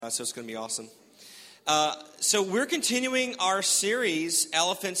So it's going to be awesome. So we're continuing our series,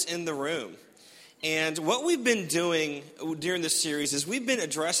 Elephants in the Room. And what we've been doing during this series is we've been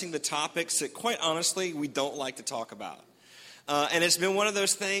addressing the topics that, quite honestly, we don't like to talk about. And it's been one of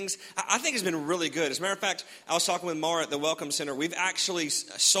those things, I think it's been really good. As a matter of fact, I was talking with Mara at the Welcome Center. We've actually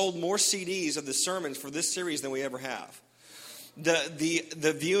sold more CDs of the sermons for this series than we ever have.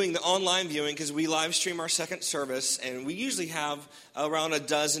 The viewing, the online viewing, because we live stream our second service, and we usually have around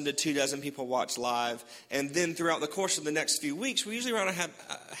 12 to 24 people watch live. And then throughout the course of the next few weeks, we usually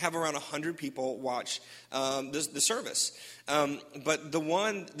have around 100 people watch the service. But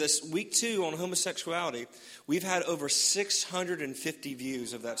this week 2 on homosexuality, we've had over 650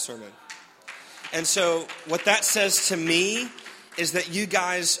 views of that sermon. And so what that says to me is that you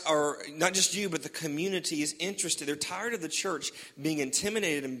guys are, not just you, but the community is interested. They're tired of the church being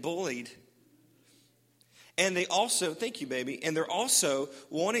intimidated and bullied. And they also, thank you, baby, and they're also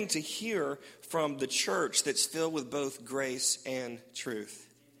wanting to hear from the church that's filled with both grace and truth.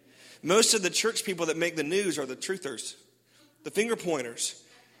 Most of the church people that make the news are the truthers, the finger pointers.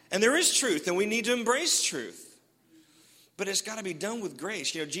 And there is truth, and we need to embrace truth. But it's got to be done with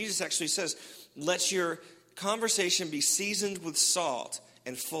grace. You know, Jesus actually says, let your conversation be seasoned with salt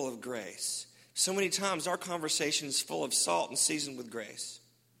and full of grace. So many times our conversation is full of salt and seasoned with grace.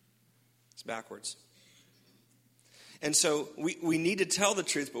 It's backwards. And so we need to tell the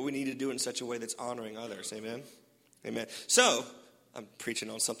truth, but we need to do it in such a way that's honoring others. Amen? Amen. So, I'm preaching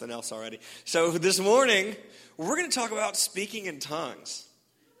on something else already. So this morning, we're going to talk about speaking in tongues.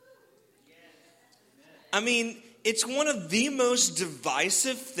 I mean, it's one of the most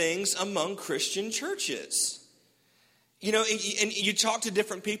divisive things among Christian churches. You know, and you talk to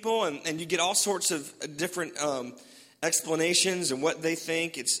different people and you get all sorts of different explanations and what they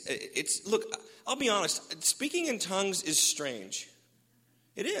think. It's look, I'll be honest, speaking in tongues is strange.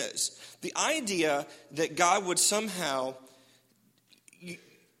 It is. The idea that God would somehow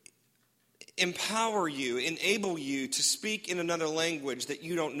empower you, enable you to speak in another language that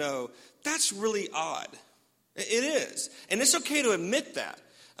you don't know, that's really odd. It is. And it's okay to admit that.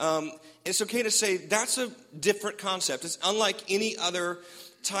 It's okay to say that's a different concept. It's unlike any other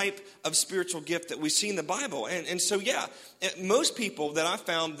type of spiritual gift that we see in the Bible. And so, yeah, most people that I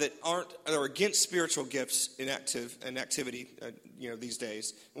found that are against spiritual gifts in activity, these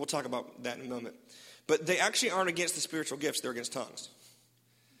days, and we'll talk about that in a moment, but they actually aren't against the spiritual gifts, they're against tongues.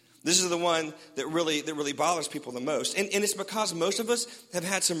 This is the one that really bothers people the most. And it's because most of us have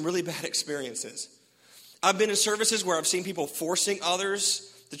had some really bad experiences. I've been in services where I've seen people forcing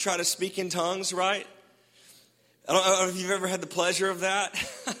others to try to speak in tongues, right? I don't know if you've ever had the pleasure of that.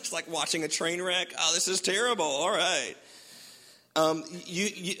 It's like watching a train wreck. Oh, this is terrible. All right.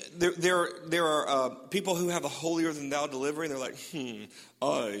 There are people who have a holier than thou delivery, and they're like,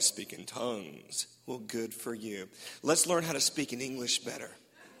 I speak in tongues. Well, good for you. Let's learn how to speak in English better.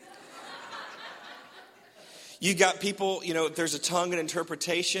 You got people, there's a tongue and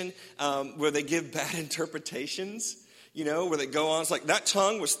interpretation where they give bad interpretations, where they go on. It's like, that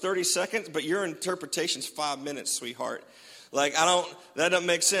tongue was 30 seconds, but your interpretation's 5 minutes, sweetheart. Like, that doesn't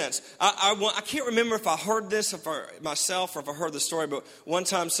make sense. I can't remember if I heard this myself or if I heard the story, but one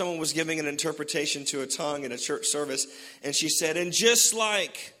time someone was giving an interpretation to a tongue in a church service, and she said, and just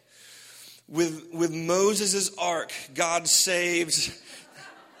like with Moses' ark, God saved...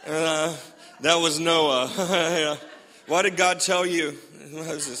 that was Noah. Why did God tell you?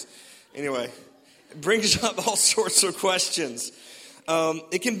 Moses? Anyway, it brings up all sorts of questions.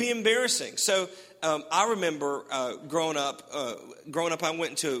 It can be embarrassing. So I remember growing up, I went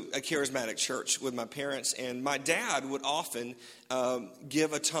into a charismatic church with my parents, and my dad would often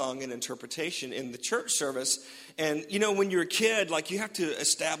give a tongue and interpretation in the church service. And, when you're a kid, like, you have to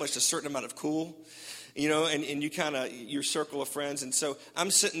establish a certain amount of cool. And you kind of, your circle of friends. And so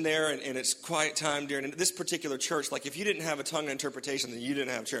I'm sitting there and it's quiet time during this particular church. Like, if you didn't have a tongue interpretation, then you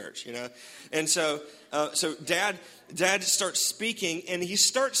didn't have church, And so dad starts speaking, and he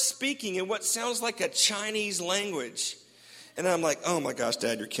starts speaking in what sounds like a Chinese language. And I'm like, oh my gosh,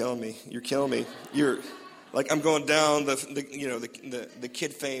 Dad, you're killing me. You're killing me. You're like, I'm going down the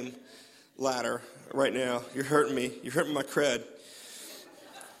kid fame ladder right now. You're hurting me. You're hurting my cred.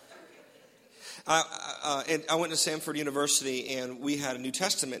 I went to Samford University, and we had a New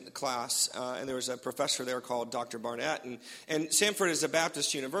Testament class, and there was a professor there called Dr. Barnett. And Samford is a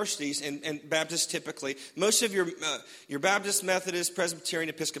Baptist university, and Baptists typically, most of your Baptist, Methodist, Presbyterian,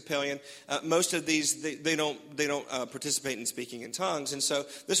 Episcopalian, most of these, they don't participate in speaking in tongues. And so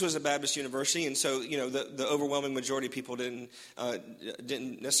this was a Baptist university, and so, the overwhelming majority of people didn't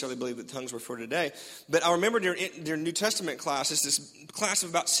necessarily believe that tongues were for today. But I remember during New Testament class, it's this class of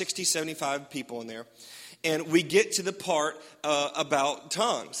about 60, 75 people in there. And we get to the part about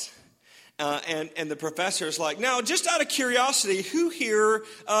tongues. And the professor is like, now, just out of curiosity, who here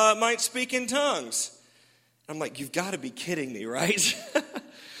might speak in tongues? I'm like, you've got to be kidding me, right?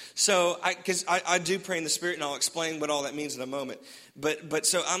 So, because I do pray in the Spirit, and I'll explain what all that means in a moment. But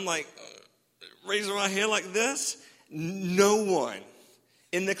so I'm like, raising my hand like this. No one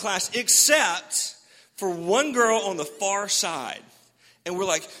in the class except for one girl on the far side. And we're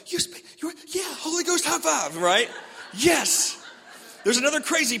like, yeah, Holy Ghost high five, right? Yes. There's another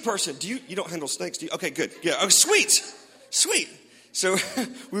crazy person. You don't handle snakes, do you? Okay, good. Yeah. Oh, sweet. So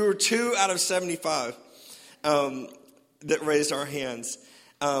we were 2 out of 75 that raised our hands.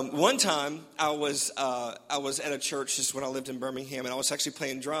 One time I was at a church just when I lived in Birmingham, and I was actually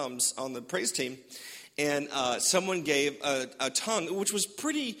playing drums on the praise team. And someone gave a tongue, which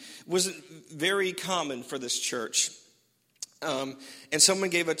wasn't very common for this church. And someone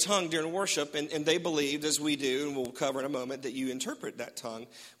gave a tongue during worship, and they believed, as we do, and we'll cover in a moment, that you interpret that tongue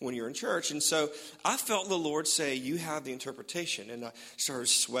when you're in church. And so I felt the Lord say, you have the interpretation. And I started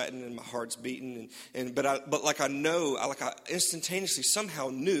sweating, and my heart's beating. But I instantaneously somehow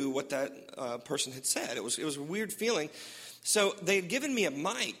knew what that person had said. It was a weird feeling. So they had given me a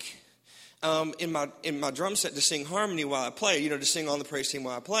mic in my drum set to sing harmony while I played, to sing on the praise team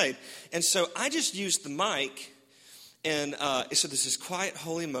while I played. And so I just used the mic. And so there's this quiet,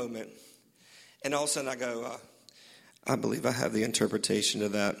 holy moment. And all of a sudden I go, I believe I have the interpretation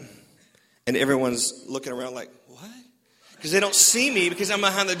of that. And everyone's looking around like, what? Because they don't see me because I'm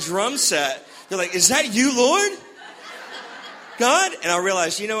behind the drum set. They're like, is that you, Lord? God? And I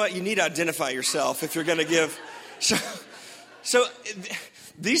realized, you know what? You need to identify yourself if you're going to give. So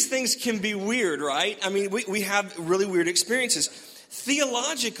these things can be weird, right? I mean, we have really weird experiences.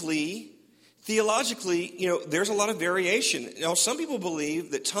 Theologically, there's a lot of variation. Now, some people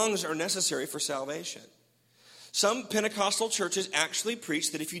believe that tongues are necessary for salvation. Some Pentecostal churches actually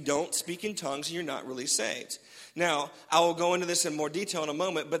preach that if you don't speak in tongues, you're not really saved. Now, I will go into this in more detail in a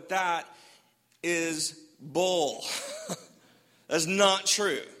moment, but that is bull. That's not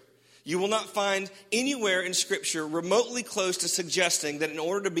true. You will not find anywhere in Scripture remotely close to suggesting that in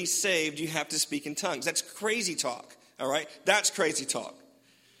order to be saved, you have to speak in tongues. That's crazy talk, all right? That's crazy talk.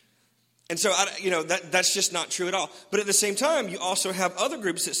 And so, that's just not true at all. But at the same time, you also have other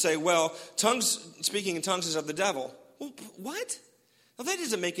groups that say, well, speaking in tongues is of the devil. Well, what? Well, that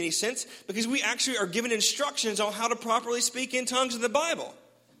doesn't make any sense because we actually are given instructions on how to properly speak in tongues in the Bible.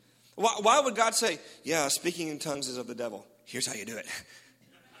 Why would God say, yeah, speaking in tongues is of the devil? Here's how you do it.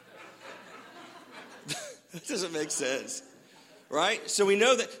 That doesn't make sense. Right? So we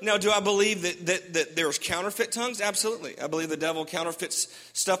know that. Now, do I believe that there's counterfeit tongues? Absolutely. I believe the devil counterfeits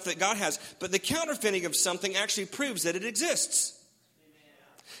stuff that God has. But the counterfeiting of something actually proves that it exists.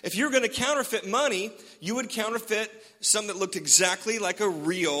 If you're going to counterfeit money, you would counterfeit something that looked exactly like a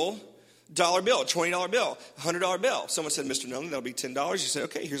real dollar bill, a $20 bill, a $100 bill. Someone said, Mr. Nolan, that'll be $10. You say,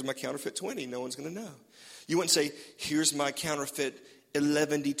 okay, here's my counterfeit 20. No one's going to know. You wouldn't say, here's my counterfeit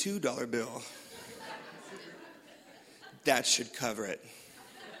 $11.2 bill. That should cover it.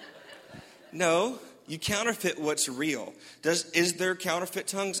 No, you counterfeit what's real. Is there counterfeit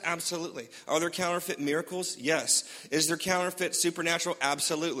tongues? Absolutely. Are there counterfeit miracles? Yes. Is there counterfeit supernatural?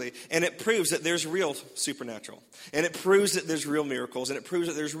 Absolutely. And it proves that there's real supernatural. And it proves that there's real miracles. And it proves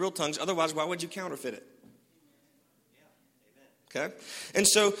that there's real tongues. Otherwise, why would you counterfeit it? Okay? And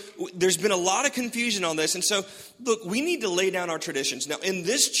so there's been a lot of confusion on this. And so, look, we need to lay down our traditions. Now, in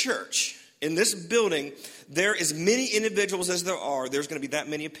this church, in this building, there is many individuals as there are. There's going to be that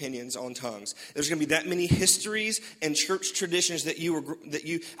many opinions on tongues. There's going to be that many histories and church traditions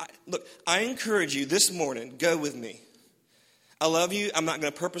look, I encourage you this morning, go with me. I love you. I'm not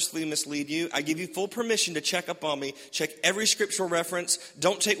going to purposely mislead you. I give you full permission to check up on me. Check every scriptural reference.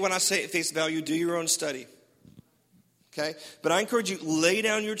 Don't take what I say at face value. Do your own study. Okay? But I encourage you, lay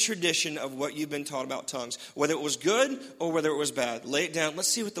down your tradition of what you've been taught about tongues. Whether it was good or whether it was bad. Lay it down. Let's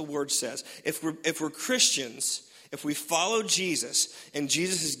see what the Word says. If we're Christians, if we follow Jesus, and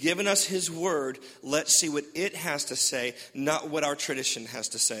Jesus has given us His Word, let's see what it has to say, not what our tradition has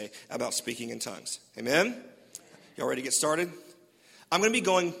to say about speaking in tongues. Amen? Y'all ready to get started? I'm going to be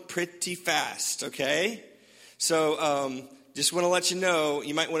going pretty fast, okay? So just want to let you know,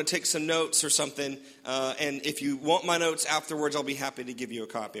 you might want to take some notes or something. And if you want my notes afterwards, I'll be happy to give you a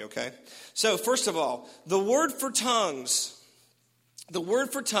copy, okay? So first of all, the word for tongues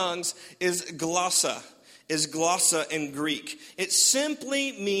is glossa in Greek. It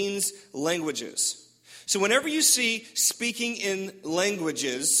simply means languages. So whenever you see speaking in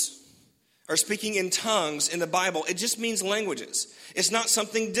languages or speaking in tongues in the Bible, it just means languages. It's not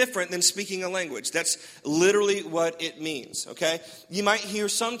something different than speaking a language. That's literally what it means, okay? You might hear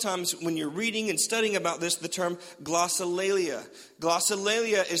sometimes when you're reading and studying about this, the term glossolalia.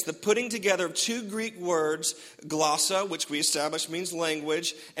 Glossolalia is the putting together of two Greek words, glossa, which we established means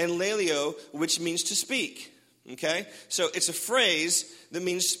language, and lalio, which means to speak, okay? So it's a phrase that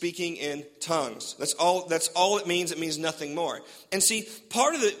means speaking in tongues. That's all it means. It means nothing more. And see,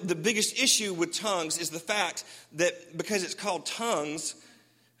 part of the biggest issue with tongues is the fact that because it's called tongues,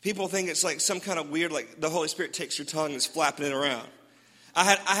 people think it's like some kind of weird, like the Holy Spirit takes your tongue and is flapping it around. I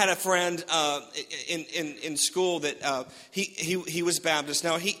had a friend in school that he was Baptist.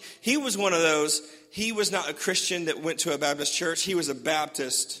 Now he was one of those. He was not a Christian that went to a Baptist church. He was a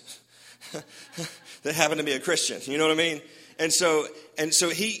Baptist that happened to be a Christian. You know what I mean? And so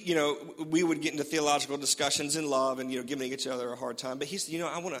he, we would get into theological discussions in love and, giving each other a hard time. But he said,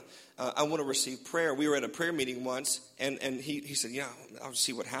 I want to receive prayer. We were at a prayer meeting once, and he said, I'll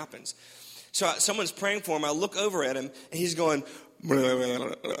see what happens. So someone's praying for him. I look over at him, and he's going,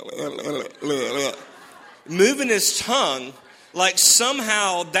 moving his tongue like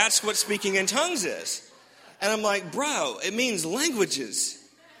somehow that's what speaking in tongues is. And I'm like, bro, it means languages.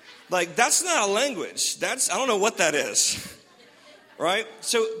 Like, that's not a language. I don't know what that is. Right?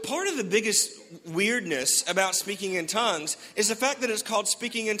 So part of the biggest weirdness about speaking in tongues is the fact that it's called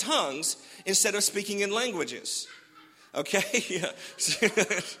speaking in tongues instead of speaking in languages. Okay? Yeah.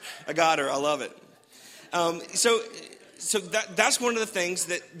 I got her. I love it. So that's one of the things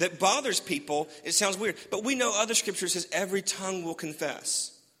that bothers people. It sounds weird. But we know other scripture says every tongue will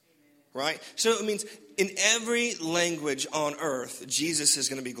confess. Right? So it means in every language on earth, Jesus is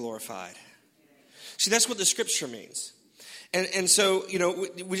going to be glorified. See, that's what the scripture means. And so,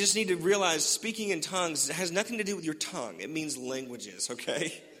 we just need to realize speaking in tongues has nothing to do with your tongue. It means languages,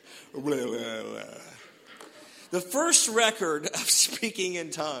 okay? The first record of speaking in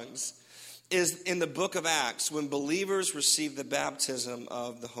tongues is in the book of Acts when believers receive the baptism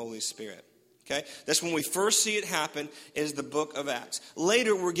of the Holy Spirit. Okay, that's when we first see it happen is the book of Acts.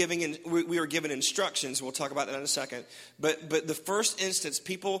 Later, we are given instructions. We'll talk about that in a second. But the first instance,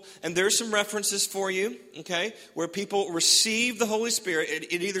 people, and there's some references for you, okay, where people receive the Holy Spirit.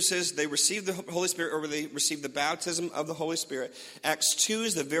 It either says they receive the Holy Spirit or they receive the baptism of the Holy Spirit. Acts 2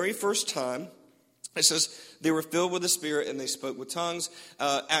 is the very first time. It says they were filled with the Spirit and they spoke with tongues.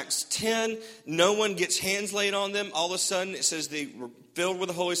 Acts 10, no one gets hands laid on them. All of a sudden, it says they were filled with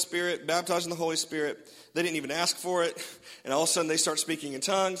the Holy Spirit, baptized in the Holy Spirit. They didn't even ask for it. And all of a sudden, they start speaking in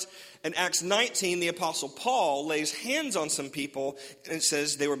tongues. In Acts 19, the Apostle Paul lays hands on some people. And it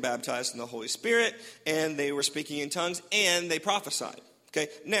says they were baptized in the Holy Spirit and they were speaking in tongues and they prophesied. Okay,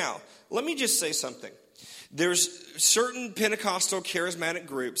 now, let me just say something. There's certain Pentecostal charismatic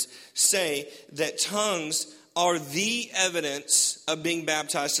groups say that tongues are the evidence of being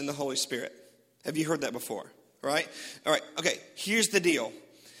baptized in the Holy Spirit. Have you heard that before? Right? All right. Okay. Here's the deal.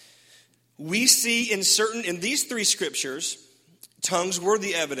 We see in these three scriptures, tongues were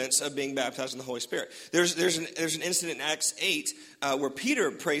the evidence of being baptized in the Holy Spirit. There's an incident in Acts 8 where Peter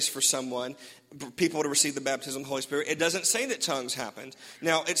prays for people to receive the baptism of the Holy Spirit. It doesn't say that tongues happened.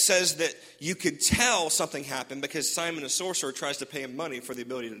 Now, it says that you could tell something happened because Simon the sorcerer tries to pay him money for the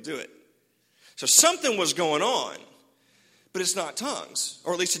ability to do it. So something was going on, but it's not tongues,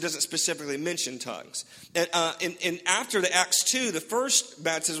 or at least it doesn't specifically mention tongues. And after the Acts 2, the first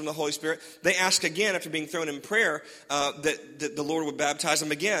baptism of the Holy Spirit, they ask again after being thrown in prayer that the Lord would baptize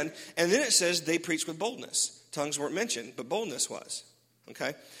them again. And then it says they preached with boldness. Tongues weren't mentioned, but boldness was.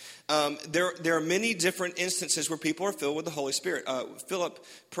 Okay? There are many different instances where people are filled with the Holy Spirit. Philip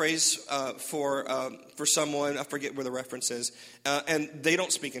prays for someone, I forget where the reference is, and they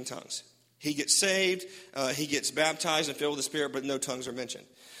don't speak in tongues. He gets saved, he gets baptized and filled with the Spirit, but no tongues are mentioned.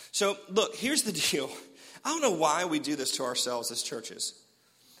 So, look, here's the deal. I don't know why we do this to ourselves as churches.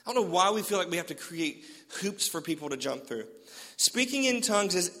 I don't know why we feel like we have to create hoops for people to jump through. Speaking in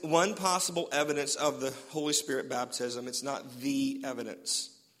tongues is one possible evidence of the Holy Spirit baptism. It's not the evidence.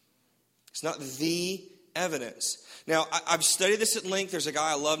 It's not the evidence. Now, I've studied this at length. There's a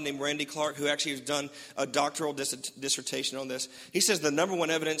guy I love named Randy Clark who actually has done a doctoral dissertation on this. He says the number one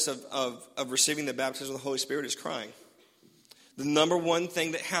evidence of receiving the baptism of the Holy Spirit is crying. The number one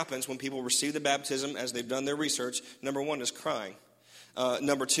thing that happens when people receive the baptism, as they've done their research, number one is crying.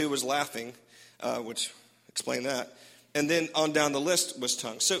 Number two was laughing, which explain that. And then on down the list was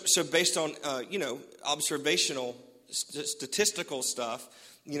tongues. So based on, observational, statistical stuff,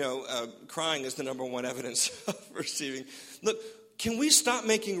 crying is the number one evidence of receiving. Look, can we stop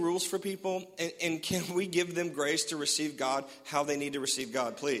making rules for people? And can we give them grace to receive God how they need to receive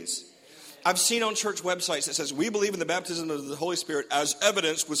God, please? I've seen on church websites that says, we believe in the baptism of the Holy Spirit as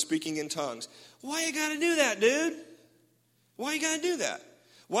evidence with speaking in tongues. Why you got to do that, dude? Why you got to do that?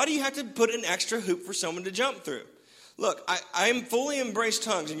 Why do you have to put an extra hoop for someone to jump through? Look, I am fully embrace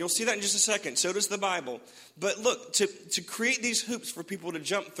tongues, and you'll see that in just a second. So does the Bible. But look, to create these hoops for people to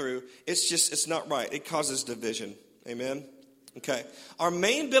jump through, it's not right. It causes division. Amen? Okay. Our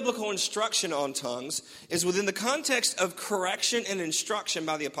main biblical instruction on tongues is within the context of correction and instruction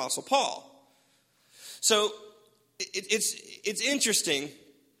by the Apostle Paul. So it's interesting.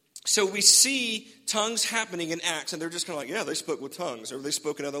 So we see tongues happening in Acts, and they're just kind of like, yeah, they spoke with tongues, or they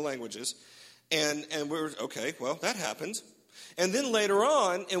spoke in other languages. And we're, okay, well, that happens. And then later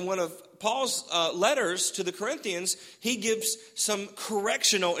on, in one of Paul's letters to the Corinthians, he gives some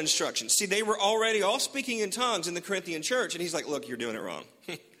correctional instructions. See, they were already all speaking in tongues in the Corinthian church, and he's like, look, you're doing it wrong.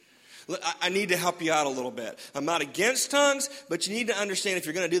 I need to help you out a little bit. I'm not against tongues, but you need to understand if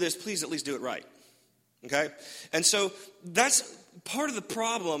you're going to do this, please at least do it right. Okay? And so that's part of the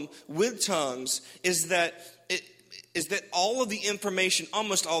problem with tongues is that all of the information,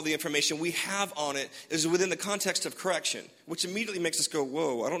 almost all the information we have on it is within the context of correction, which immediately makes us go,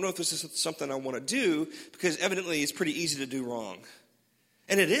 whoa, I don't know if this is something I want to do, because evidently it's pretty easy to do wrong.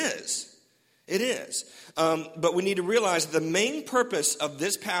 And it is. It is. But we need to realize the main purpose of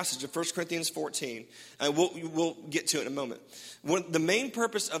this passage of 1 Corinthians 14, and we'll get to it in a moment. The main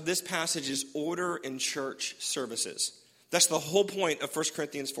purpose of this passage is order in church services. That's the whole point of 1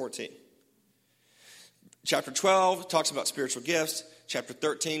 Corinthians 14. Chapter 12 talks about spiritual gifts. Chapter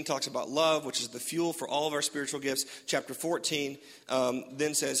 13 talks about love, which is the fuel for all of our spiritual gifts. Chapter 14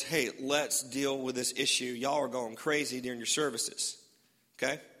 then says, hey, let's deal with this issue. Y'all are going crazy during your services.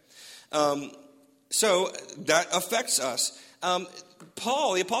 Okay? So that affects us.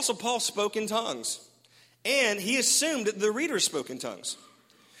 The Apostle Paul spoke in tongues. And he assumed that the readers spoke in tongues.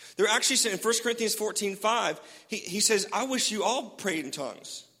 They're actually saying in 1 Corinthians 14:5, he says, I wish you all prayed in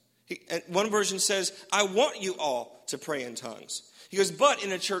tongues. One version says, I want you all to pray in tongues. He goes, but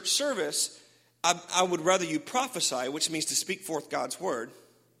in a church service, I would rather you prophesy, which means to speak forth God's word.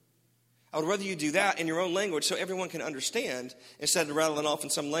 I would rather you do that in your own language so everyone can understand instead of rattling off in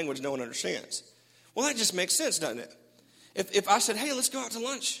some language no one understands. Well, that just makes sense, doesn't it? If I said, hey, let's go out to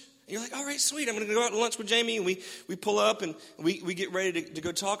lunch. And you're like, all right, sweet. I'm going to go out to lunch with Jamie. And we pull up and we get ready to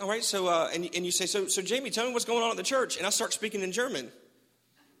go talk. All right, so and you say, so Jamie, tell me what's going on at the church. And I start speaking in German.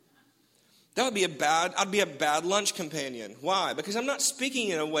 That would be I'd be a bad lunch companion. Why? Because I'm not speaking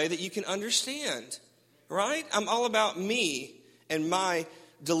in a way that you can understand, right? I'm all about me and my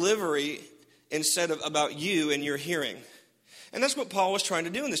delivery instead of about you and your hearing. And that's what Paul was trying to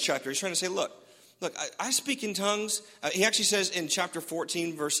do in this chapter. He's trying to say, look, I speak in tongues. He actually says in chapter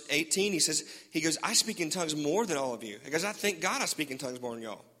 14, verse 18, he goes, I speak in tongues more than all of you. He goes, I thank God I speak in tongues more than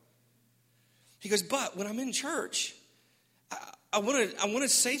y'all. He goes, but when I'm in church, I want to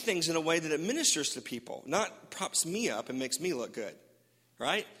say things in a way that it ministers to people, not props me up and makes me look good,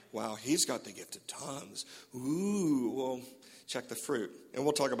 right? Wow, he's got the gift of tongues. Ooh, well, check the fruit. And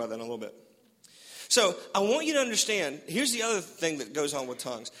we'll talk about that in a little bit. So I want you to understand, here's the other thing that goes on with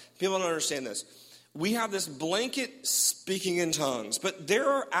tongues. People don't understand this. We have this blanket speaking in tongues, but there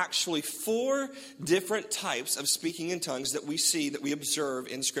are actually 4 different types of speaking in tongues that we see, that we observe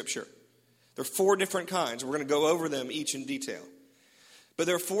in Scripture. There are 4 different kinds. We're going to go over them each in detail. But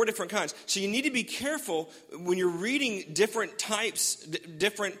there are 4 different kinds. So you need to be careful when you're reading different types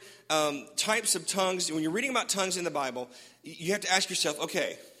of tongues. When you're reading about tongues in the Bible, you have to ask yourself,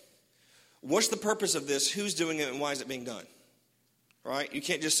 okay, what's the purpose of this? Who's doing it and why is it being done? Right? You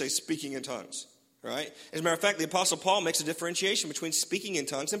can't just say speaking in tongues. Right? As a matter of fact, the Apostle Paul makes a differentiation between speaking in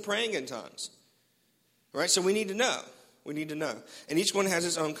tongues and praying in tongues. Right? So we need to know. We need to know. And each one has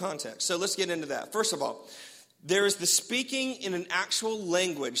its own context. So let's get into that. First of all, there is the speaking in an actual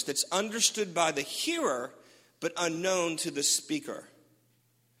language that's understood by the hearer, but unknown to the speaker.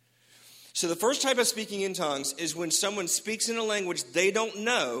 So the first type of speaking in tongues is when someone speaks in a language they don't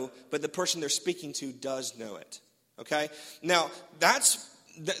know, but the person they're speaking to does know it. Okay? Now, that's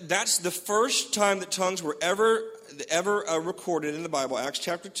the first time that tongues were ever recorded in the Bible, Acts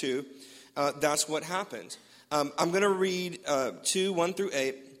chapter 2. That's what happened. I'm going to read 2, 1 through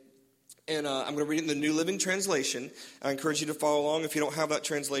 8. And I'm going to read it in the New Living Translation. I encourage you to follow along. If you don't have that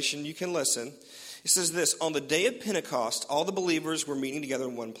translation, you can listen. It says this: on the day of Pentecost, all the believers were meeting together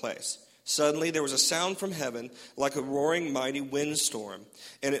in one place. Suddenly there was a sound from heaven like a roaring mighty windstorm,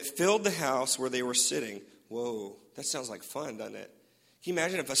 and it filled the house where they were sitting. Whoa, that sounds like fun, doesn't it? Can you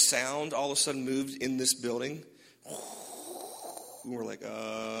imagine if a sound all of a sudden moved in this building? And we're like,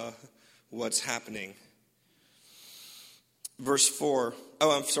 what's happening? Verse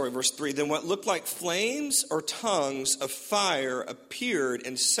 3. Then what looked like flames or tongues of fire appeared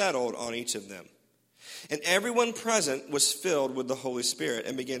and settled on each of them. And everyone present was filled with the Holy Spirit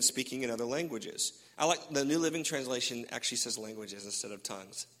and began speaking in other languages. I like the New Living Translation actually says languages instead of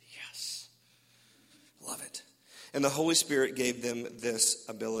tongues. Yes. Love it. And the Holy Spirit gave them this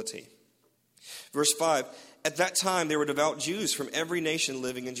ability. Verse 5. At that time, there were devout Jews from every nation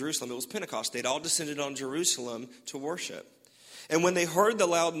living in Jerusalem. It was Pentecost. They'd all descended on Jerusalem to worship. And when they heard the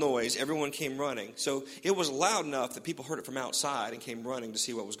loud noise, everyone came running. So it was loud enough that people heard it from outside and came running to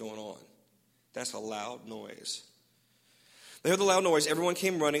see what was going on. That's a loud noise. They heard the loud noise. Everyone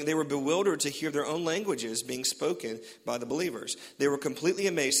came running. They were bewildered to hear their own languages being spoken by the believers. They were completely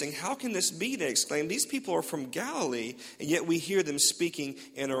amazed, saying, "How can this be?" They exclaimed. "These people are from Galilee, and yet we hear them speaking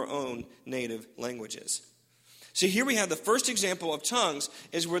in our own native languages." So here we have the first example of tongues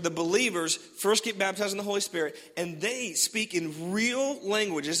is where the believers first get baptized in the Holy Spirit and they speak in real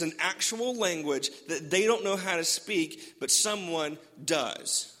languages, an actual language that they don't know how to speak, but someone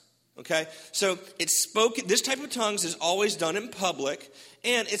does. Okay? So it's spoken. This type of tongues is always done in public,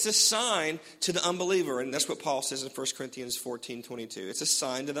 and it's a sign to the unbeliever. And that's what Paul says in 1 Corinthians 14:22. It's a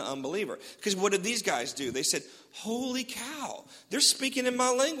sign to the unbeliever. Because what did these guys do? They said, "Holy cow, they're speaking in my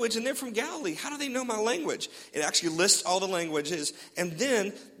language and they're from Galilee. How do they know my language?" It actually lists all the languages. And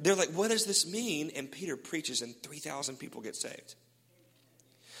then they're like, "What does this mean?" And Peter preaches and 3,000 people get saved.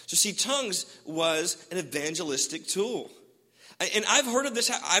 So see, tongues was an evangelistic tool. And I've heard of this.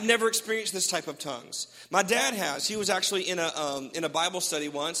 I've never experienced this type of tongues. My dad has. He was actually in a Bible study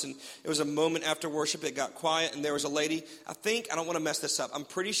once, and it was a moment after worship. It got quiet, and there was a lady. I don't want to mess this up. I'm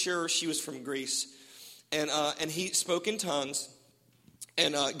pretty sure she was from Greece, and he spoke in tongues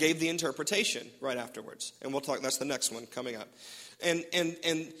and gave the interpretation right afterwards. And we'll talk. That's the next one coming up. And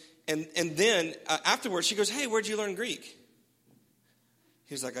then afterwards, she goes, "Hey, where'd you learn Greek?"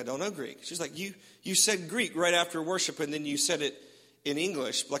 He's like, "I don't know Greek." She's like, you said Greek right after worship, and then you said it in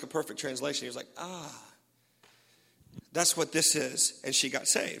English, like a perfect translation. He was like, that's what this is. And she got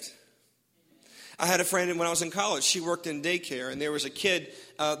saved. I had a friend when I was in college. She worked in daycare, and there was a kid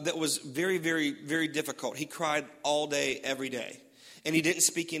that was very, very, very difficult. He cried all day, every day, and he didn't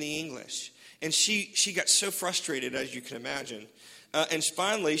speak any English. And she got so frustrated, as you can imagine. And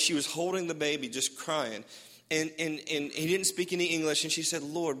finally, she was holding the baby, just crying. And he didn't speak any English. And she said,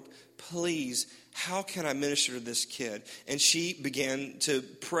 "Lord, please, how can I minister to this kid?" And she began to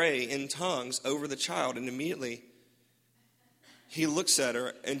pray in tongues over the child. And immediately, he looks at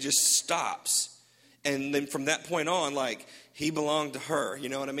her and just stops. And then from that point on, like, he belonged to her. You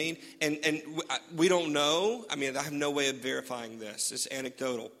know what I mean? And we don't know. I mean, I have no way of verifying this. It's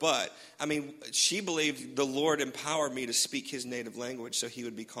anecdotal. But, I mean, she believed the Lord empowered me to speak his native language so he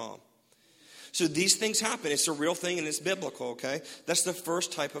would be calm. So these things happen. It's a real thing and it's biblical, okay? That's the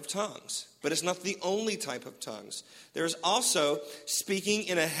first type of tongues. But it's not the only type of tongues. There's also speaking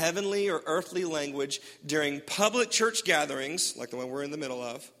in a heavenly or earthly language during public church gatherings, like the one we're in the middle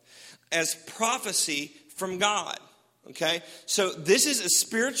of, as prophecy from God, okay? So this is a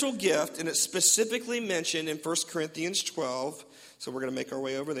spiritual gift, and it's specifically mentioned in 1 Corinthians 12. So we're going to make our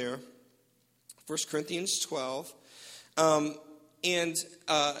way over there. 1 Corinthians 12. And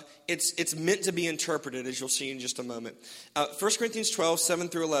it's meant to be interpreted, as you'll see in just a moment. 1 Corinthians 12, 7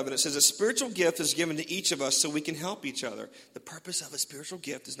 through 11, it says, "A spiritual gift is given to each of us so we can help each other." The purpose of a spiritual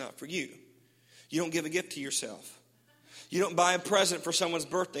gift is not for you. You don't give a gift to yourself. You don't buy a present for someone's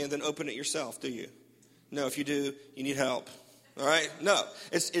birthday and then open it yourself, do you? No, if you do, you need help. All right? No.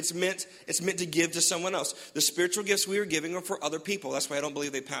 It's meant to give to someone else. The spiritual gifts we are giving are for other people. That's why I don't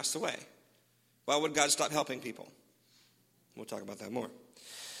believe they passed away. Why would God stop helping people? We'll talk about that more.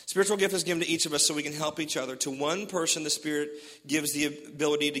 Spiritual gift is given to each of us so we can help each other. To one person, the Spirit gives the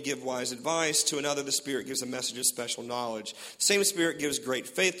ability to give wise advice. To another, the Spirit gives a message of special knowledge. The same Spirit gives great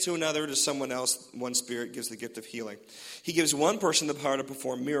faith to another. To someone else, one Spirit gives the gift of healing. He gives one person the power to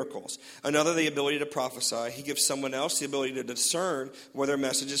perform miracles. Another, the ability to prophesy. He gives someone else the ability to discern whether a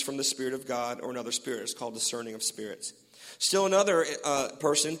message is from the Spirit of God or another spirit. It's called discerning of spirits. Still another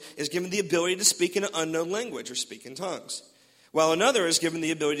person is given the ability to speak in an unknown language or speak in tongues, while another is given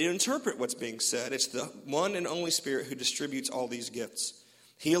the ability to interpret what's being said. It's the one and only Spirit who distributes all these gifts.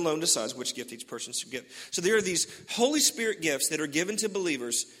 He alone decides which gift each person should get. So there are these Holy Spirit gifts that are given to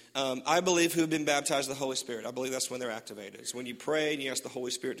believers, I believe, who have been baptized with the Holy Spirit. I believe that's when they're activated. It's when you pray and you ask the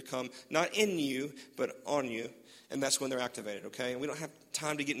Holy Spirit to come, not in you, but on you. And that's when they're activated, okay? And we don't have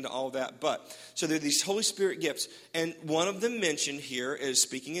time to get into all of that. But, so there are these Holy Spirit gifts. And one of them mentioned here is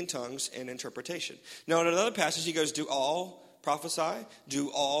speaking in tongues and interpretation. Now, in another passage, he goes, do all prophesy? Do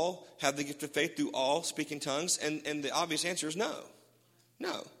all have the gift of faith? Do all speak in tongues? And the obvious answer is no.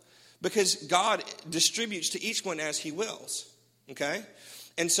 No, because God distributes to each one as he wills, okay?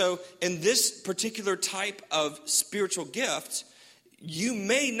 And so in this particular type of spiritual gift, you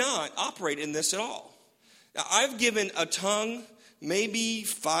may not operate in this at all. Now, I've given a tongue maybe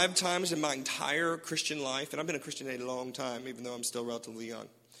 5 times in my entire Christian life, and I've been a Christian a long time, even though I'm still relatively young.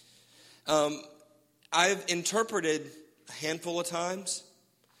 I've interpreted a handful of times,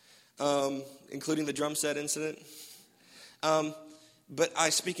 including the drum set incident. But I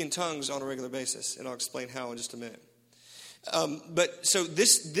speak in tongues on a regular basis, and I'll explain how in just a minute. But so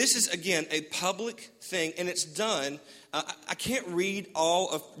this is, again, a public thing, and it's done. I can't read all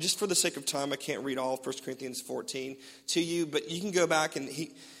of, just for the sake of time, I can't read all of 1 Corinthians 14 to you, but you can go back and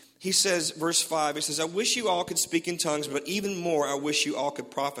he says, verse 5, he says, I wish you all could speak in tongues, but even more, I wish you all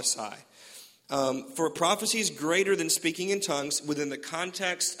could prophesy. For prophecy is greater than speaking in tongues within the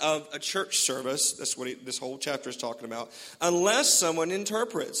context of a church service. That's what this whole chapter is talking about. Unless someone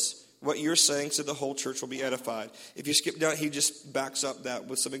interprets what you're saying, so the whole church will be edified. If you skip down, he just backs up that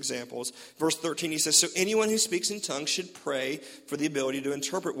with some examples. Verse 13, he says, so anyone who speaks in tongues should pray for the ability to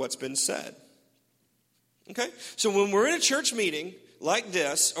interpret what's been said. Okay? So when we're in a church meeting like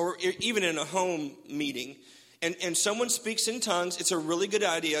this, or even in a home meeting, and someone speaks in tongues, it's a really good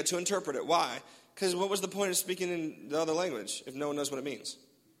idea to interpret it. Why? Because what was the point of speaking in the other language if no one knows what it means?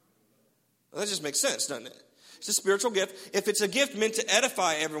 Well, that just makes sense, doesn't it? It's a spiritual gift. If it's a gift meant to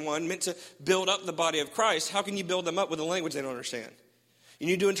edify everyone, meant to build up the body of Christ, how can you build them up with a language they don't understand? You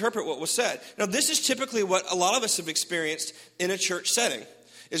need to interpret what was said. Now, this is typically what a lot of us have experienced in a church setting,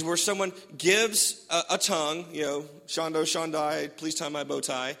 is where someone gives a tongue, Shondo, Shondai, please tie my bow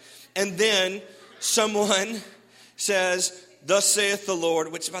tie, and then someone says, thus saith the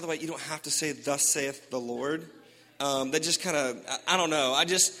Lord, which, by the way, you don't have to say, thus saith the Lord. That just kind of, I don't know.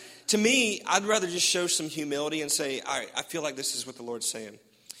 To me, I'd rather just show some humility and say, all right, I feel like this is what the Lord's saying.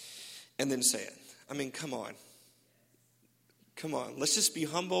 And then say it. I mean, come on. Come on. Let's just be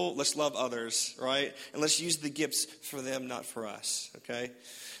humble. Let's love others, right? And let's use the gifts for them, not for us, okay?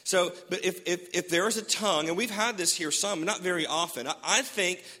 So, but if there is a tongue, and we've had this here some, not very often, I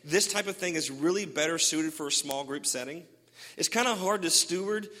think this type of thing is really better suited for a small group setting. It's kind of hard to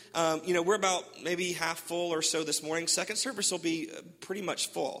steward. We're about maybe half full or so this morning. Second service will be pretty much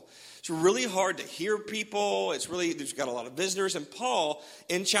full. It's really hard to hear people. There's got a lot of visitors. And Paul,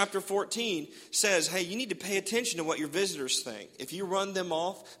 in chapter 14, says, hey, you need to pay attention to what your visitors think. If you run them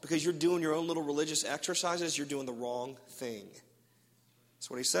off because you're doing your own little religious exercises, you're doing the wrong thing. That's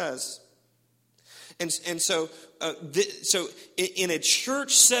what he says. And so in a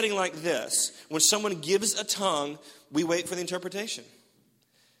church setting like this, when someone gives a tongue, we wait for the interpretation.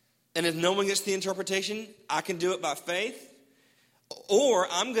 And if no one gets the interpretation, I can do it by faith. Or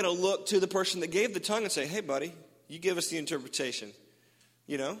I'm going to look to the person that gave the tongue and say, hey, buddy, you give us the interpretation.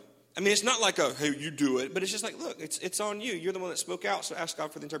 It's not like hey, you do it. But it's just like, look, it's on you. You're the one that spoke out, so ask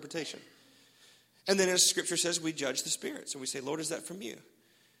God for the interpretation. And then as Scripture says, we judge the spirits. And we say, Lord, is that from you?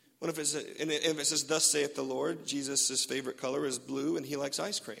 What if it says, thus saith the Lord, Jesus' favorite color is blue and he likes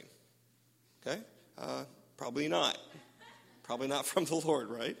ice cream? Okay? Probably not. Probably not from the Lord,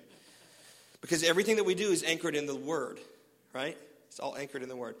 right? Because everything that we do is anchored in the Word, right? It's all anchored in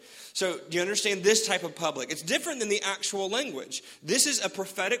the Word. So do you understand this type of public? It's different than the actual language. This is a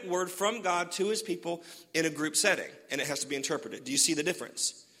prophetic word from God to his people in a group setting, and it has to be interpreted. Do you see the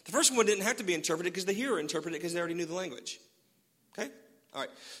difference? The first one didn't have to be interpreted because the hearer interpreted it because they already knew the language. Okay? All right.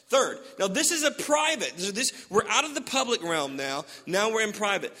 Third, now this is a private. We're out of the public realm now. Now we're in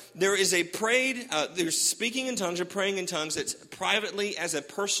private. There is there's speaking in tongues or praying in tongues. It's privately as a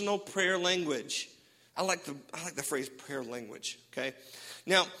personal prayer language. I like the phrase prayer language. Okay.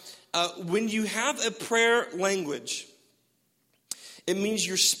 Now, when you have a prayer language, it means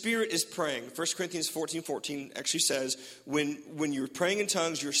your spirit is praying. 1 Corinthians 14:14 actually says, when you're praying in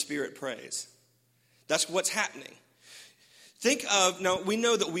tongues, your spirit prays. That's what's happening. We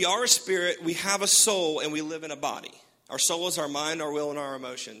know that we are a spirit, we have a soul, and we live in a body. Our soul is our mind, our will, and our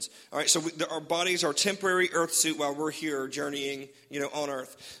emotions. All right, so our bodies are temporary earth suit while we're here journeying, on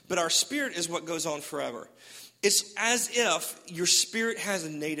earth. But our spirit is what goes on forever. It's as if your spirit has a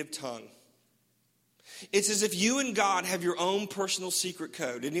native tongue. It's as if you and God have your own personal secret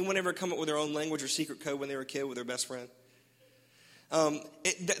code. Did anyone ever come up with their own language or secret code when they were a kid with their best friend?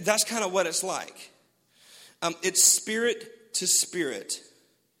 That's kind of what it's like. It's spirit to spirit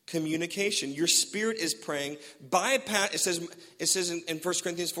communication. Your spirit is praying. It says in 1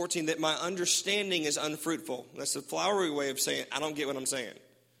 Corinthians 14 that my understanding is unfruitful. That's a flowery way of saying I don't get what I'm saying.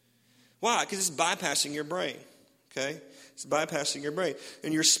 Why? Because it's bypassing your brain. Okay? It's bypassing your brain.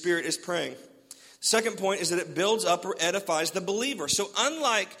 And your spirit is praying. Second point is that it builds up or edifies the believer. So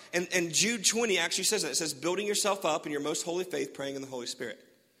unlike, and Jude 20 actually says that. It says building yourself up in your most holy faith, praying in the Holy Spirit.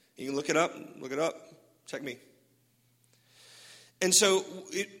 You can look it up. Check me. And so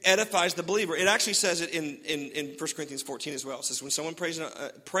it edifies the believer. It actually says it in 1 Corinthians 14 as well. It says when someone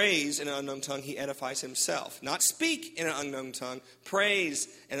prays in an unknown tongue, he edifies himself. Not speak in an unknown tongue. Praise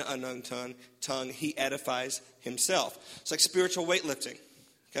in an unknown tongue, he edifies himself. It's like spiritual weightlifting.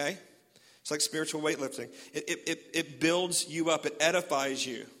 Okay? It's like spiritual weightlifting. It builds you up. It edifies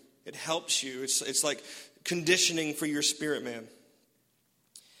you. It helps you. It's like conditioning for your spirit, man.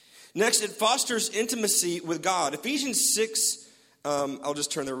 Next, it fosters intimacy with God. Ephesians 6, I'll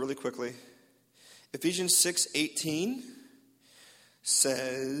just turn there really quickly. Ephesians 6:18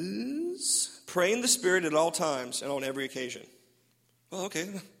 says, pray in the Spirit at all times and on every occasion. Well, okay,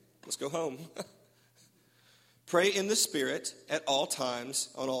 let's go home. Pray in the Spirit at all times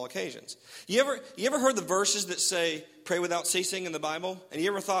on all occasions. You ever heard the verses that say pray without ceasing in the Bible? And you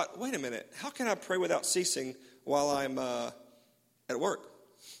ever thought, wait a minute, how can I pray without ceasing while I'm at work?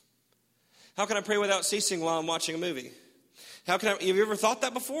 How can I pray without ceasing while I'm watching a movie? Have you ever thought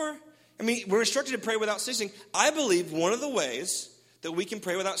that before? I mean, we're instructed to pray without ceasing. I believe one of the ways that we can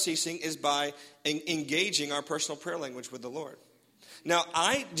pray without ceasing is by engaging our personal prayer language with the Lord. Now,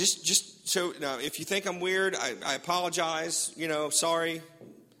 now, if you think I'm weird, I apologize. Sorry.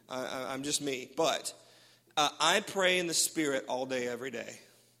 I'm just me. But I pray in the Spirit all day, every day.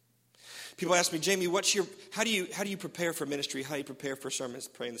 People ask me, Jamie, how do you prepare for ministry? How do you prepare for sermons?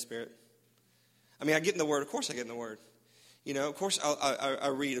 Pray in the Spirit. I mean, I get in the Word. Of course, I get in the Word. Of course, I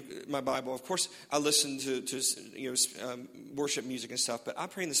read my Bible. Of course, I listen to worship music and stuff. But I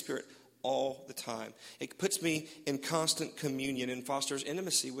pray in the Spirit all the time. It puts me in constant communion and fosters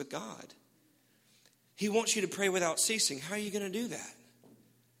intimacy with God. He wants you to pray without ceasing. How are you going to do that?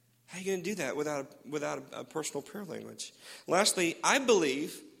 How are you going to do that without a personal prayer language? Lastly, I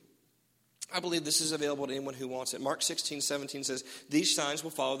believe this is available to anyone who wants it. Mark 16:17 says, these signs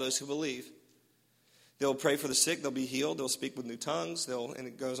will follow those who believe. They'll pray for the sick, they'll be healed, they'll speak with new tongues, and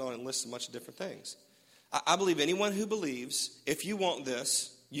it goes on and lists a bunch of different things. I believe anyone who believes, if you want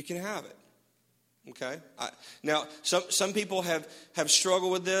this, you can have it. Okay? Now, some people have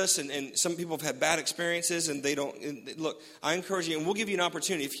struggled with this, and some people have had bad experiences, and they don't. Look, I encourage you, and we'll give you an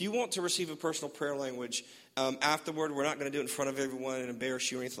opportunity. If you want to receive a personal prayer language, afterward, we're not going to do it in front of everyone and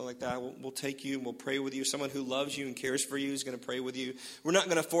embarrass you or anything like that. We'll take you and we'll pray with you. Someone who loves you and cares for you is going to pray with you. We're not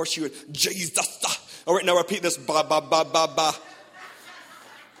going to force you. Jesus. All right, now repeat this. Ba, ba, ba, ba, ba.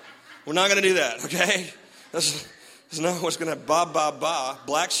 We're not going to do that, okay? That's not what's going to ba, ba, ba.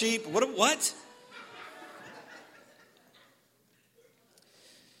 Black sheep? What?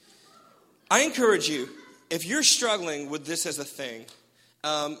 I encourage you, if you're struggling with this as a thing,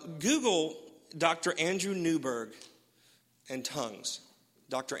 Google Dr. Andrew Newberg and tongues.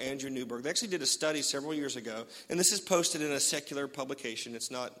 Dr. Andrew Newberg. They actually did a study several years ago, and this is posted in a secular publication. It's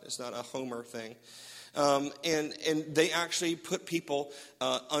not a Homer thing. And they actually put people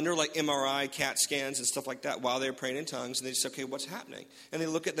under like MRI, CAT scans and stuff like that while they're praying in tongues, and they just say, okay, what's happening? And they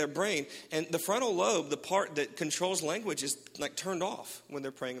look at their brain, and the frontal lobe, the part that controls language, is like turned off when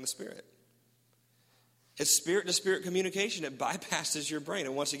they're praying in the Spirit. It's spirit-to-spirit communication. It bypasses your brain.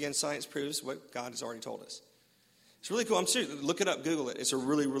 And once again, science proves what God has already told us. It's really cool. I'm serious. Look it up. Google it. It's a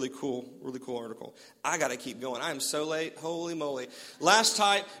really, really cool article. I got to keep going. I am so late. Holy moly. Last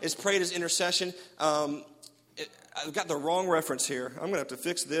type is prayed as intercession. I've got the wrong reference here. I'm going to have to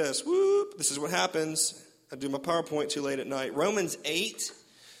fix this. Whoop. This is what happens. I do my PowerPoint too late at night. Romans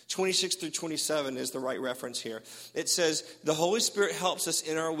 8:26 through 27 is the right reference here. It says, the Holy Spirit helps us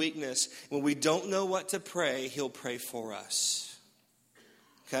in our weakness. When we don't know what to pray, He'll pray for us.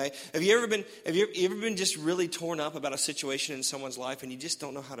 Okay? Have you ever been just really torn up about a situation in someone's life and you just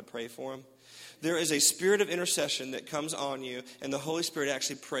don't know how to pray for them? There is a spirit of intercession that comes on you, and the Holy Spirit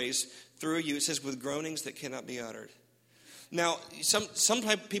actually prays through you. It says, with groanings that cannot be uttered. Now, some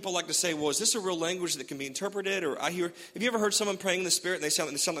people like to say, well, is this a real language that can be interpreted? Or have you ever heard someone praying in the Spirit and they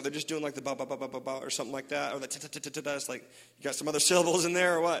sound like they're just doing like the ba ba ba ba ba ba or something like that, or the ta ta ta ta ta? It's like you got some other syllables in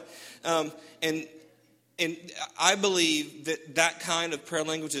there or what? And And I believe that kind of prayer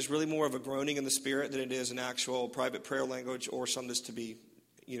language is really more of a groaning in the spirit than it is an actual private prayer language or something that's to be,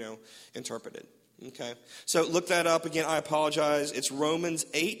 interpreted. Okay? So look that up again. I apologize. It's Romans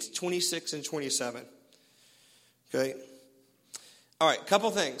 8, 26 and 27. Okay? All right, couple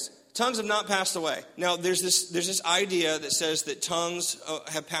things. Tongues have not passed away. Now, there's this idea that says that tongues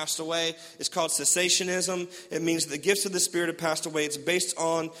have passed away. It's called cessationism. It means the gifts of the Spirit have passed away. It's based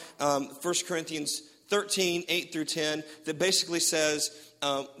on 1 Corinthians 13, 8 through 10, that basically says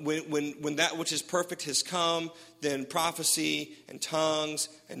when that which is perfect has come, then prophecy and tongues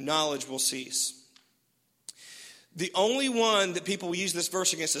and knowledge will cease. The only one that people use this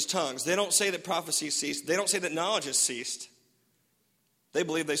verse against is tongues. They don't say that prophecy ceased. They don't say that knowledge has ceased. They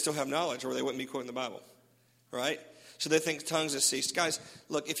believe they still have knowledge, or they wouldn't be quoting the Bible, right? So they think tongues has ceased. Guys,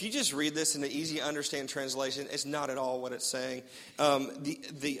 look, if you just read this in the easy to understand translation, it's not at all what it's saying.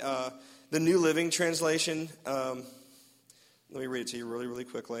 The New Living Translation, let me read it to you really, really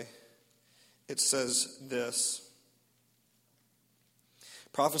quickly. It says this: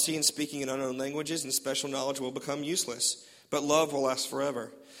 prophecy and speaking in unknown languages and special knowledge will become useless, but love will last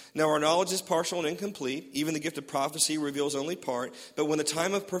forever. Now our knowledge is partial and incomplete. Even the gift of prophecy reveals only part. But when the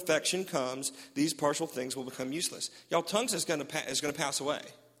time of perfection comes, these partial things will become useless. Y'all, tongues is going to pass away.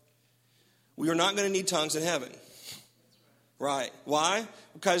 We are not going to need tongues in heaven. Right. Why?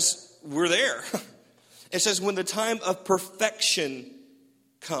 Because we're there. It says when the time of perfection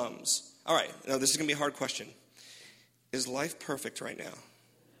comes. All right. Now this is going to be a hard question. Is life perfect right now?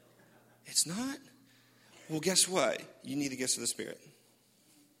 It's not? Well, guess what? You need the gifts of the Spirit.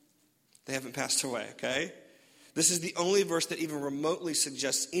 They haven't passed away, okay? This is the only verse that even remotely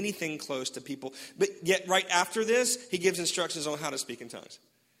suggests anything close to people. But yet right after this, he gives instructions on how to speak in tongues.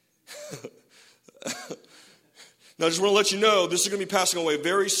 Now, I just want to let you know, this is going to be passing away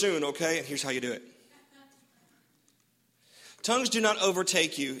very soon, okay? And here's how you do it. Tongues do not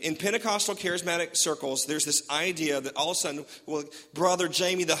overtake you. In Pentecostal charismatic circles, there's this idea that all of a sudden, well, Brother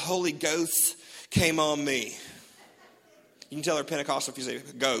Jamie, the Holy Ghost came on me. You can tell they're Pentecostal if you say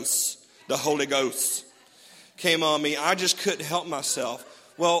ghosts. The Holy Ghost came on me. I just couldn't help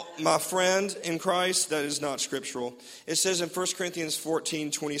myself. Well, my friend in Christ, that is not scriptural. It says in 1 Corinthians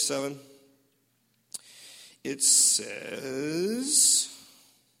 14, 27, it says,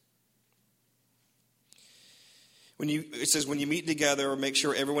 when you meet together, make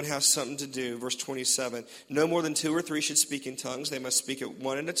sure everyone has something to do. Verse 27, no more than 2 or 3 should speak in tongues. They must speak it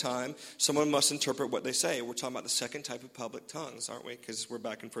one at a time. Someone must interpret what they say. We're talking about the second type of public tongues, aren't we? Because we're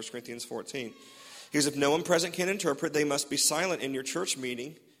back in 1 Corinthians 14. Because if no one present can interpret, they must be silent in your church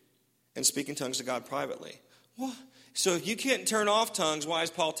meeting and speak in tongues to God privately. What? So if you can't turn off tongues, why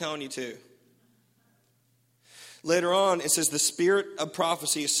is Paul telling you to? Later on, it says the spirit of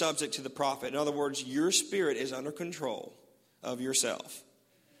prophecy is subject to the prophet. In other words, your spirit is under control of yourself.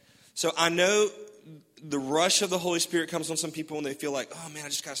 So I know the rush of the Holy Spirit comes on some people and they feel like, oh man, I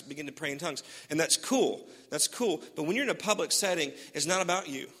just got to begin to pray in tongues. And that's cool. That's cool. But when you're in a public setting, it's not about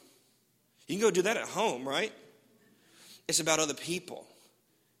you. You can go do that at home, right? It's about other people.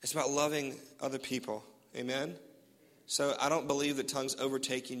 It's about loving other people. Amen? So I don't believe that tongues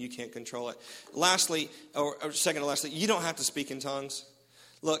overtake you and you can't control it. Lastly, or second to lastly, you don't have to speak in tongues.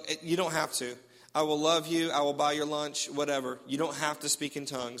 Look, you don't have to. I will love you. I will buy your lunch, whatever. You don't have to speak in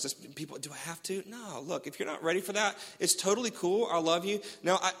tongues. People, do I have to? No. Look, if you're not ready for that, it's totally cool. I love you.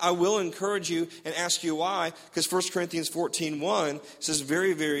 Now, I will encourage you and ask you why, because 1 Corinthians 14:1 says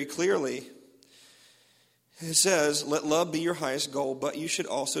very, very clearly, it says, let love be your highest goal, but you should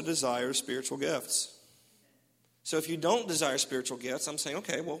also desire spiritual gifts. So if you don't desire spiritual gifts, I'm saying,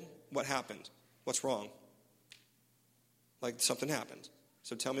 okay, well, what happened? What's wrong? Like something happened.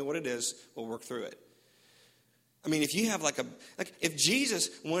 So tell me what it is. We'll work through it. I mean, if you have like if Jesus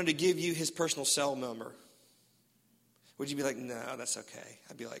wanted to give you his personal cell number, would you be like, no, that's okay?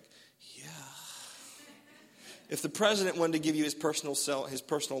 I'd be like, yeah. If the president wanted to give you his personal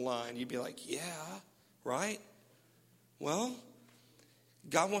line, you'd be like, yeah, right? Well,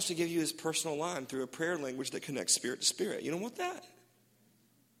 God wants to give you his personal line through a prayer language that connects spirit to spirit. You don't want that?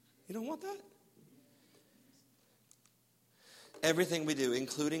 You don't want that? Everything we do,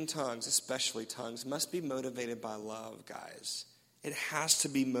 including tongues, especially tongues, must be motivated by love, guys. It has to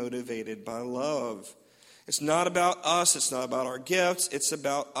be motivated by love. It's not about us. It's not about our gifts. It's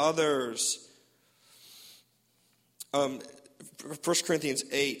about others. 1 Corinthians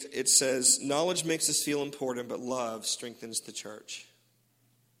 8, it says, knowledge makes us feel important, but love strengthens the church.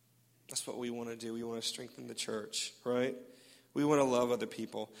 That's what we want to do. We want to strengthen the church, right? We want to love other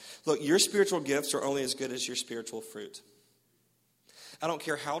people. Look, your spiritual gifts are only as good as your spiritual fruit. I don't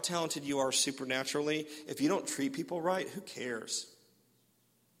care how talented you are supernaturally. If you don't treat people right, who cares?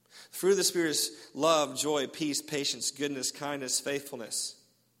 The fruit of the Spirit is love, joy, peace, patience, goodness, kindness, faithfulness.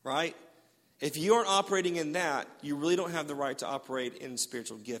 Right? If you aren't operating in that, you really don't have the right to operate in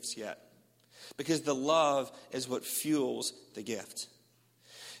spiritual gifts yet. Because the love is what fuels the gift.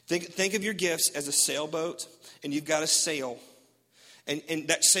 Think of your gifts as a sailboat, and you've got a sail. And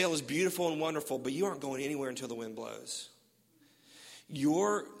that sail is beautiful and wonderful, but you aren't going anywhere until the wind blows.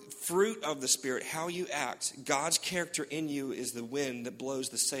 Your fruit of the Spirit, how you act, God's character in you is the wind that blows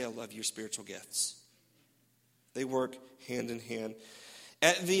the sail of your spiritual gifts. They work hand in hand.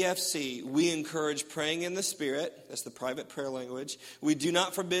 At VFC, we encourage praying in the Spirit. That's the private prayer language. We do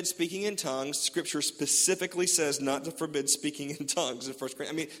not forbid speaking in tongues. Scripture specifically says not to forbid speaking in tongues in 1 Corinthians.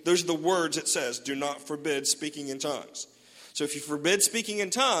 I mean, those are the words it says. Do not forbid speaking in tongues. So if you forbid speaking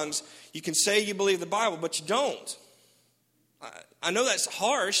in tongues, you can say you believe the Bible, but you don't. I know that's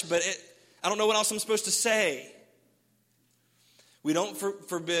harsh, but I don't know what else I'm supposed to say. We don't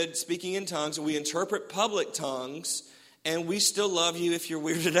forbid speaking in tongues. We interpret public tongues. And we still love you if you're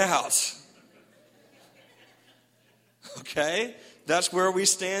weirded out. Okay? That's where we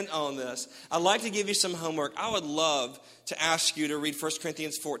stand on this. I'd like to give you some homework. I would love to ask you to read 1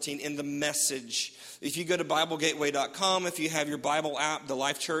 Corinthians 14 in the Message. If you go to BibleGateway.com, if you have your Bible app, the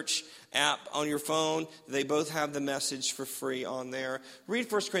Life Church app on your phone, they both have the Message for free on there. Read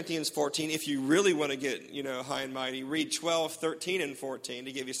 1 Corinthians 14 if you really want to get, high and mighty. Read 12, 13, and 14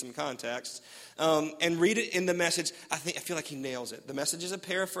 to give you some context. And read it in the Message. I feel like he nails it. The Message is a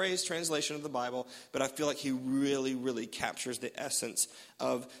paraphrased translation of the Bible, but I feel like he really, really captures the essence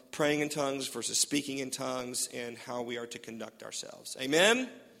of praying in tongues versus speaking in tongues and how we are to conduct ourselves. Amen?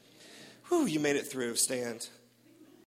 Whew, you made it through. Stand.